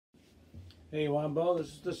Hey Yuanbo, this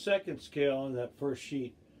is the second scale on that first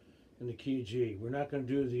sheet in the key of G. We're not going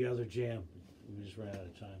to do the other jam. We just ran out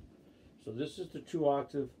of time. So this is the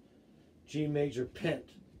 2-octave G major pent.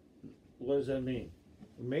 What does that mean?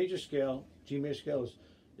 A major scale, G major scale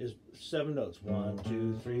is 7 notes. 1,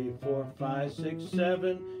 2, 3, 4, 5, 6, 7.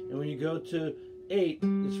 And when you go to 8,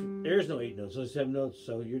 there's no 8 notes, there's 7 notes,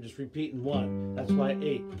 so you're just repeating 1. That's why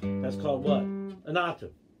 8. That's called what? An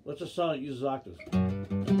octave. What's a song that uses octaves?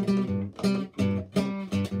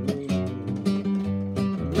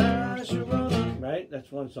 Right?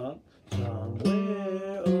 That's one song.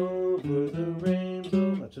 Somewhere over the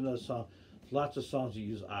rainbow. That's another song. Lots of songs that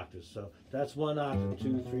use octaves. So that's one octave.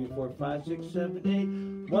 2, 3, 4, 5, 6,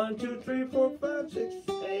 7, 8. 1, 2, 3, 4, 5, 6,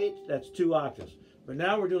 8. That's 2 octaves. But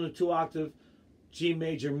now we're doing a 2-octave G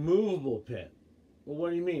major movable pent. Well, what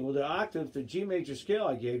do you mean? Well, the octave, the G major scale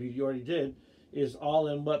I gave you, you already did, is all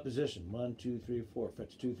in what position? 1, 2, 3, 4.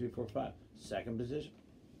 Frets 2, 3, 4, 5. Second position.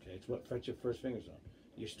 Okay, it's what frets your first fingers on.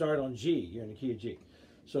 You start on G, you're in the key of G.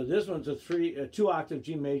 So this one's a 2-octave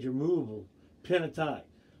G major movable pentatonic.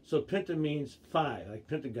 So penta means 5, like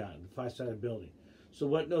pentagon, the 5-sided building. So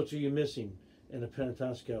what notes are you missing in a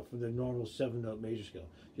pentatonic scale from the normal 7-note major scale?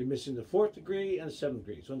 You're missing the 4th degree and the 7th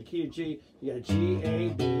degree. So in the key of G, you got G, A,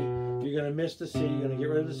 B. You're going to miss the C. You're going to get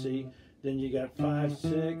rid of the C. Then you got 5,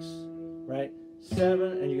 6, right? 7,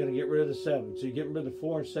 and you're going to get rid of the 7. So you're getting rid of the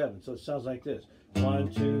 4 and 7. So it sounds like this.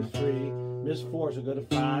 1, 2, 3. Miss 4, so go to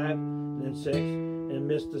 5, and then 6, and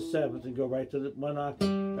miss the 7th, and go right to the 1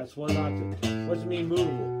 octave. That's 1 octave. What does it mean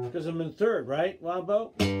movable? Because I'm in 3rd, right,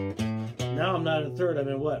 Yuanbo? Now I'm not in 3rd. I'm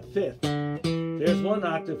in what? 5th. There's 1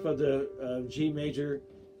 octave for the G major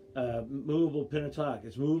movable pentatonic.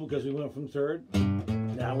 It's movable because we went from 3rd.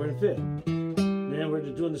 Now we're in 5th. Then we're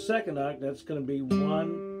doing the 2nd octave. That's going to be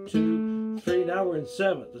 1, 2, 3. Now we're in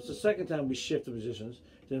 7th. That's the second time we shift the positions.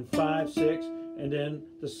 Then 5, 6, and then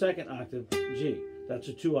the 2nd octave G. That's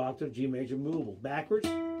a 2-octave G major movable. Backwards.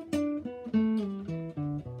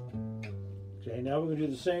 Okay, now we're going to do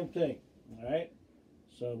the same thing. All right?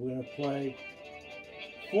 So we're going to play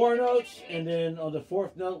 4 notes, and then on the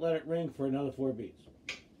 4th note, let it ring for another 4 beats.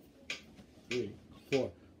 3,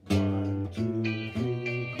 4. 1, 2,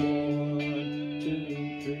 3, 4. 1, 2,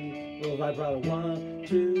 3. Little vibrato. 1,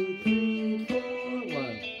 2, 3, 4.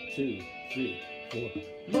 1, 2, 3, 4.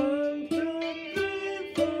 1, 2,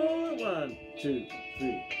 3, 4. 1, 2,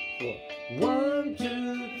 3, 4. 1, 2,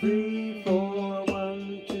 3, 4.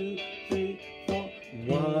 1, 2, 3, 4.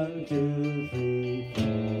 1, 2, 3, 4.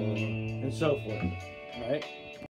 And so forth. Right?